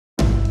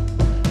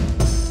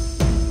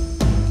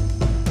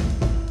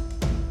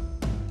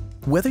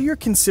Whether you're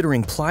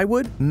considering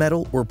plywood,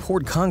 metal, or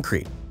poured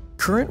concrete,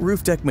 current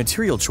roof deck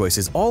material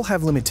choices all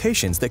have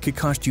limitations that could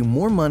cost you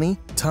more money,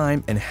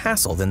 time, and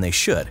hassle than they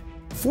should.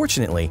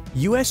 Fortunately,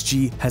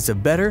 USG has a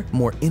better,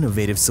 more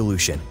innovative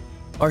solution.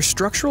 Our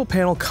structural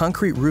panel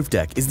concrete roof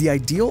deck is the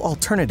ideal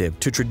alternative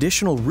to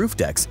traditional roof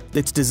decks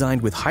that's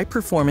designed with high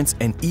performance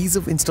and ease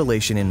of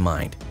installation in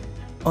mind.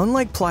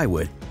 Unlike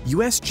plywood,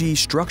 USG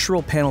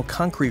structural panel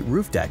concrete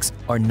roof decks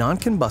are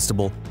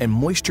non-combustible and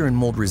moisture and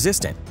mold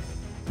resistant.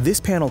 This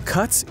panel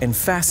cuts and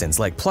fastens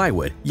like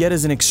plywood, yet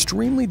is an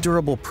extremely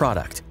durable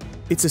product.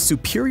 It's a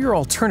superior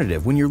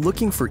alternative when you're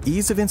looking for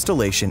ease of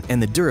installation and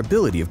the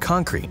durability of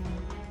concrete.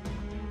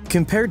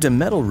 Compared to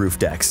metal roof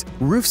decks,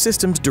 roof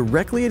systems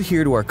directly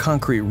adhere to our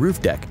concrete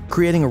roof deck,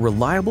 creating a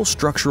reliable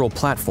structural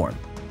platform.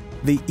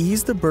 They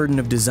ease the burden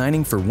of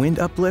designing for wind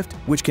uplift,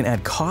 which can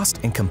add cost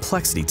and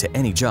complexity to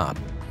any job.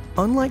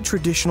 Unlike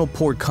traditional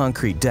poured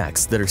concrete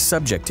decks that are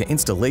subject to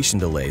installation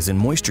delays and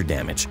moisture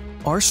damage,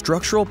 our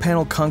structural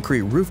panel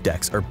concrete roof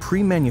decks are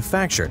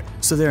pre-manufactured,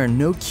 so there are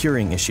no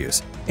curing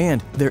issues,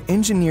 and they're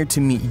engineered to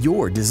meet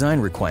your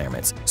design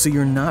requirements, so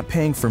you're not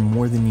paying for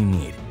more than you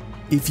need.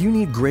 If you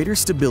need greater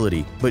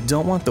stability but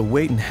don't want the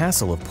weight and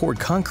hassle of poured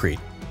concrete,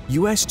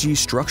 USG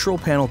structural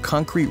panel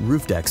concrete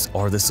roof decks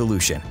are the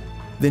solution.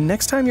 The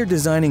next time you're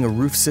designing a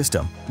roof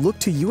system, look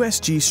to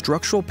USG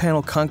structural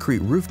panel concrete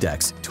roof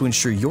decks to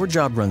ensure your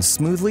job runs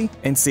smoothly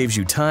and saves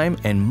you time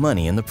and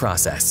money in the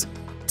process.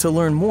 To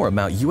learn more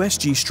about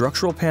USG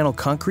structural panel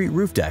concrete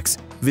roof decks,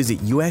 visit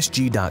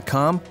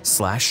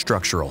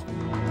usg.com/structural.